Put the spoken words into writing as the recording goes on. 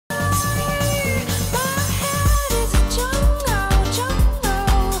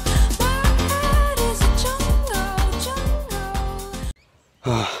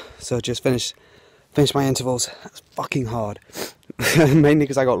So just finished my intervals. It's fucking hard. Mainly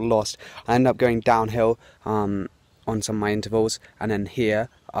because I got lost. I ended up going downhill on some of my intervals, and then here,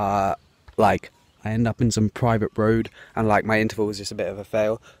 like, I end up in some private road, and like my interval was just a bit of a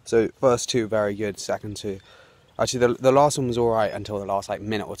fail. So first two very good, second two, actually the last one was alright until the last like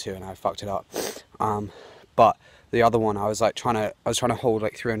minute or two, and I fucked it up. But the other one, I was trying to hold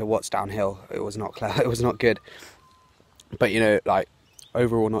like 300 watts downhill. It was not clear. It was not good. But like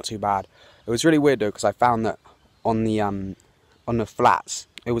overall not too bad. It was really weird though, because I found that on the flats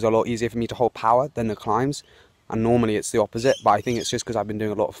it was a lot easier for me to hold power than the climbs, and normally it's the opposite, but I think it's just because I've been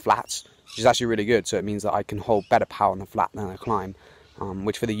doing a lot of flats, which is actually really good. So it means that I can hold better power on the flat than a climb,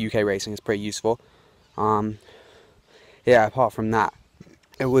 which for the UK racing is pretty useful. Yeah, apart from that,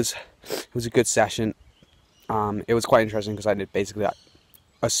 it was a good session. It was quite interesting because I did basically like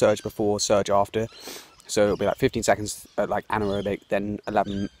a surge before, surge after. So it'll be like 15 seconds like anaerobic, then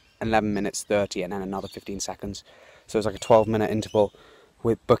 11 minutes 30, and then another 15 seconds. So it was like a 12-minute interval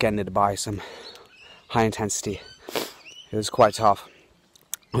with bookended by some high intensity. It was quite tough.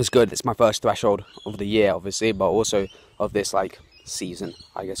 It was good. It's my first threshold of the year, obviously, but also of this like season,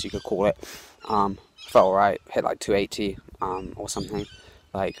 I guess you could call it. Felt alright. Hit like 280 or something.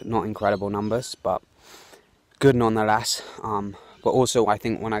 Like not incredible numbers, but good nonetheless. But also I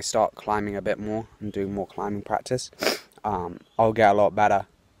think when I start climbing a bit more and doing more climbing practice, I'll get a lot better.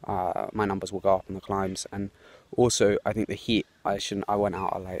 My numbers will go up on the climbs, and also I think the heat, I went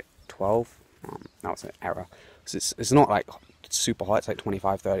out at like 12. That was an error, because it's not like super hot. It's like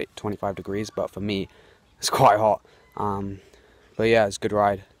 25 degrees, but for me it's quite hot. But yeah, it's a good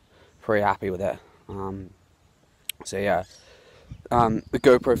ride. Pretty happy with it. So yeah, the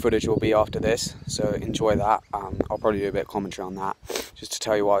GoPro footage will be after this, so enjoy that. I'll probably do a bit of commentary on that, just to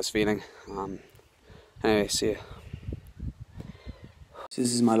tell you what I was feeling. Anyway, see you. So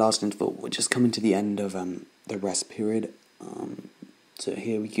this is my last interval. We're just coming to the end of the rest period. So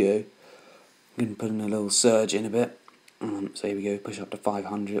here we go. I'm going to put in a little surge in a bit. So here we go, push up to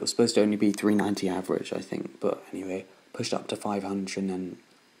 500. It was supposed to only be 390 average, I think, but anyway, pushed up to 500 and then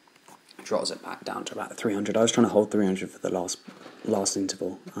drops it back down to about 300. I was trying to hold 300 for the last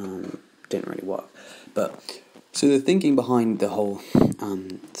interval. Didn't really work. But so the thinking behind the whole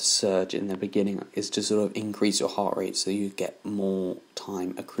the surge in the beginning is to sort of increase your heart rate, so you get more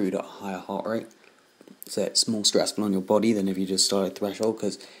time accrued at a higher heart rate. So it's more stressful on your body than if you just started threshold,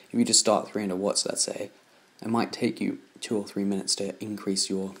 because if you just start 300 watts, let's say, it might take you 2 or 3 minutes to increase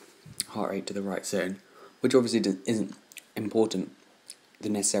your heart rate to the right zone, which obviously isn't important,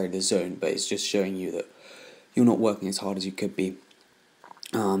 necessarily the zone, but it's just showing you that you're not working as hard as you could be.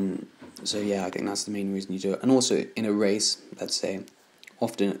 So yeah, I think that's the main reason you do it. And also in a race, let's say,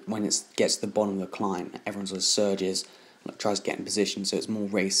 often when it gets to the bottom of the climb, everyone sort of surges, tries to get in position, so it's more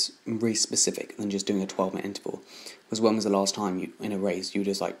race specific than just doing a 12-minute interval. Because when was the last time you in a race you were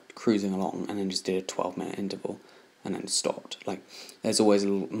just like cruising along and then just did a 12-minute interval and then stopped? Like, there's always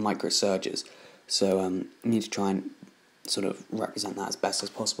little micro surges, so you need to try and sort of represent that as best as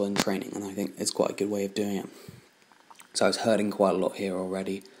possible in training, and I think it's quite a good way of doing it. So I was hurting quite a lot here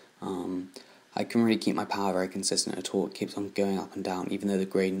already. I couldn't really keep my power very consistent at all. It keeps on going up and down, even though the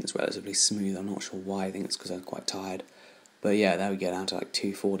gradient is relatively smooth. I'm not sure why. I think it's because I was quite tired. But yeah, there we get down to like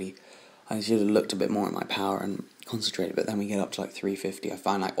 240. I should have looked a bit more at my power and concentrated, but then we get up to like 350. I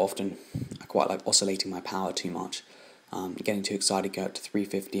find like often I quite like oscillating my power too much. Getting too excited, go up to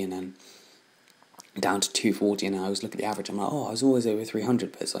 350 and then down to 240, and I always look at the average. I'm like, oh, I was always over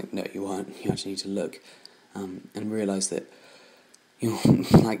 300, but it's like, no, you weren't. You actually need to look and realise that you're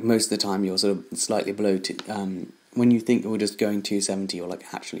like most of the time you're sort of slightly below. When you think you're just going 270, you're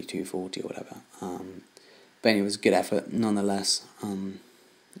like actually 240 or whatever. But anyway, it was a good effort nonetheless.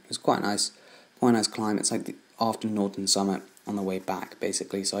 It was quite nice climb. It's like after Norton Summit on the way back,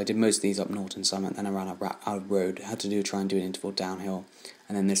 basically. So I did most of these up Norton Summit, then I ran out of road. Had to try and do an interval downhill,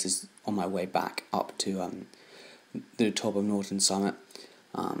 and then this is on my way back up to the top of Norton Summit.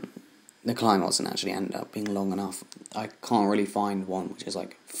 The climb wasn't actually ended up being long enough. I can't really find one which is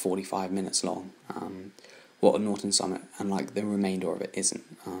like 45 minutes long. What a Norton Summit, and like the remainder of it isn't.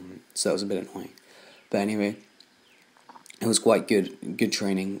 So that was a bit annoying. But anyway, it was quite good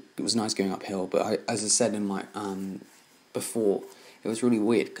training. It was nice going uphill, but as I said in my before, it was really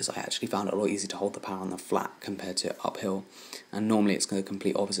weird because I actually found it a lot easier to hold the power on the flat compared to uphill. And normally it's the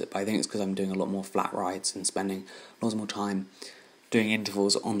complete opposite, but I think it's because I'm doing a lot more flat rides and spending lots more time doing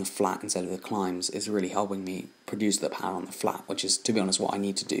intervals on the flat instead of the climbs is really helping me produce the power on the flat, which is, to be honest, what I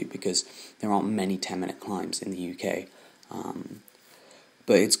need to do because there aren't many 10-minute climbs in the UK.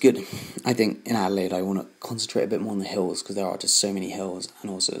 But it's good. I think in Adelaide I want to concentrate a bit more on the hills, because there are just so many hills,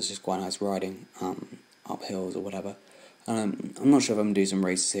 and also it's just quite nice riding up hills or whatever. I'm not sure if I'm going to do some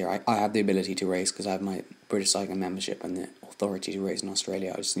races here. I have the ability to race because I have my British Cycling membership and the authority to race in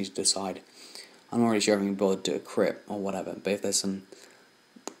Australia. I just need to decide. I'm not really sure if I'm going to be able to do a crit or whatever, but if there's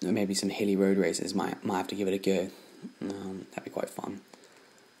maybe some hilly road races, might have to give it a go. That'd be quite fun.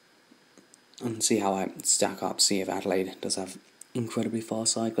 And see how I stack up, see if Adelaide does have incredibly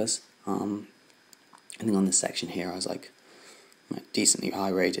fast cyclists. I think on this section here I was like decently high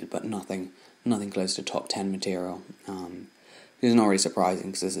rated, but nothing close to top 10 material. It's not really surprising,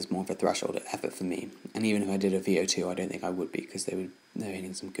 because this is more of a threshold effort for me. And even if I did a VO2, I don't think I would be, because they're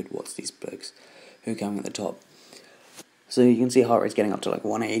hitting some good watts, these blokes who are coming at the top. So you can see heart rate's getting up to like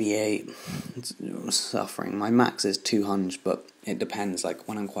 188. It's suffering. My max is 200, but it depends. Like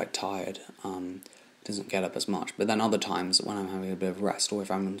when I'm quite tired, it doesn't get up as much. But then other times when I'm having a bit of rest, or if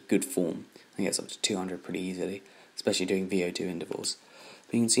I'm in good form, I get up to 200 pretty easily, especially doing VO2 intervals.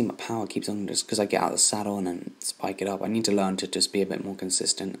 But you can see my power keeps on, just because I get out of the saddle and then spike it up. I need to learn to just be a bit more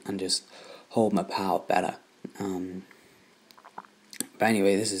consistent and just hold my power better. But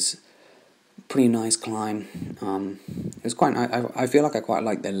anyway, this is a pretty nice climb. It was quite nice. I feel like I quite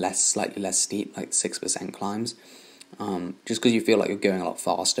like the slightly less steep, like 6% climbs. Just because you feel like you're going a lot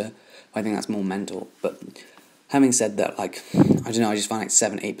faster. I think that's more mental. But having said that, like, I don't know, I just find like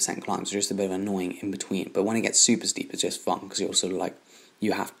 7-8% climbs are just a bit of annoying in between. But when it gets super steep, it's just fun, because you're sort of like,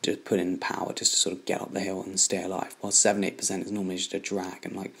 you have to put in power just to sort of get up the hill and stay alive. While 7-8% is normally just a drag,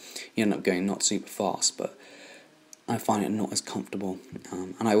 and like you end up going not super fast, but I find it not as comfortable.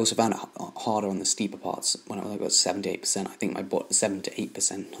 And I also found it harder on the steeper parts when I got 7-8%. I think my 7 to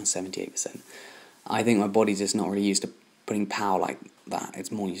 8%, not 78%. I think my body's just not really used to putting power like that.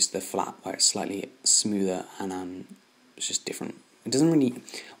 It's more used to the flat, where it's slightly smoother, and it's just different. It doesn't really.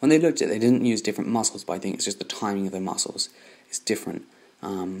 When they looked at it, they didn't use different muscles, but I think it's just the timing of the muscles is different.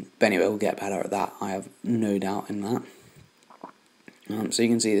 But anyway, we'll get better at that. I have no doubt in that. So you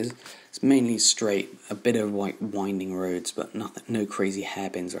can see this. It's mainly straight, a bit of like winding roads, but nothing, no crazy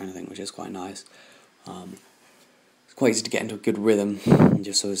hairpins or anything, which is quite nice. It's quite easy to get into a good rhythm and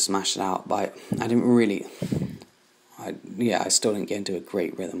just sort of smash it out. But I didn't really. I still didn't get into a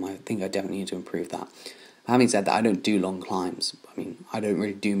great rhythm. I think I definitely need to improve that. Having said that, I don't do long climbs. I mean, I don't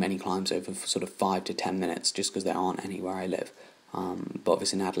really do many climbs over sort of 5 to 10 minutes, just because there aren't any where I live. But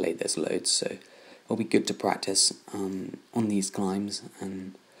obviously in Adelaide there's loads, so it'll be good to practice on these climbs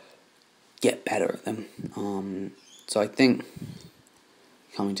and get better at them. So I think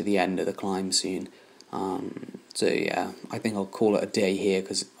coming to the end of the climb soon. So yeah, I think I'll call it a day here,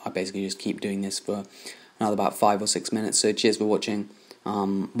 because I basically just keep doing this for another about 5 or 6 minutes. So cheers for watching.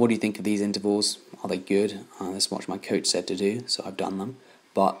 What do you think of these intervals? Are they good? That's what my coach said to do, so I've done them.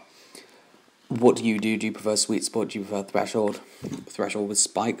 But what do you do? Do you prefer sweet spot? Do you prefer threshold? Threshold with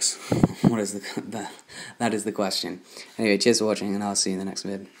spikes? What is that is the question. Anyway, cheers for watching, and I'll see you in the next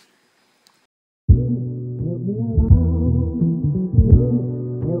vid.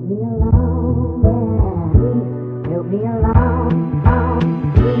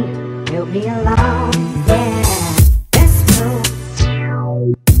 Me alone.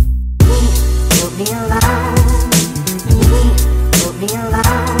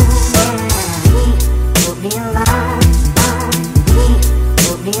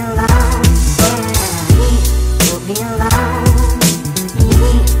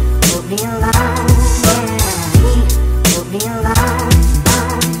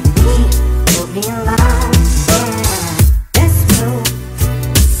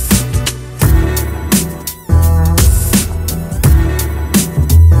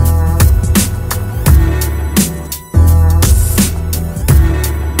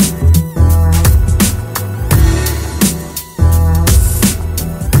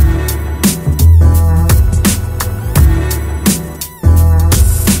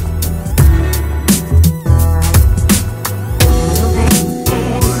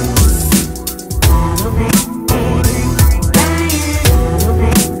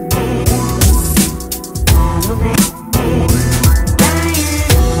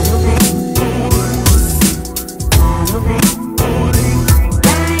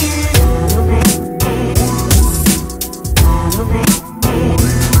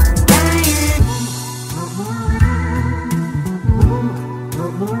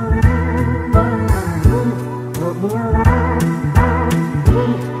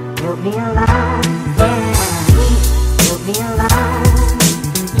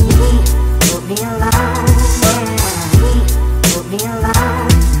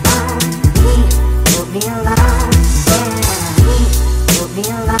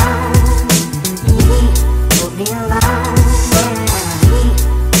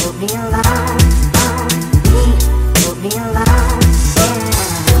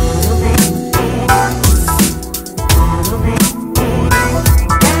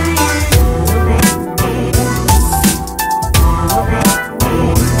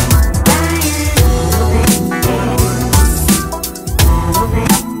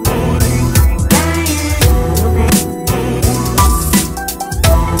 me.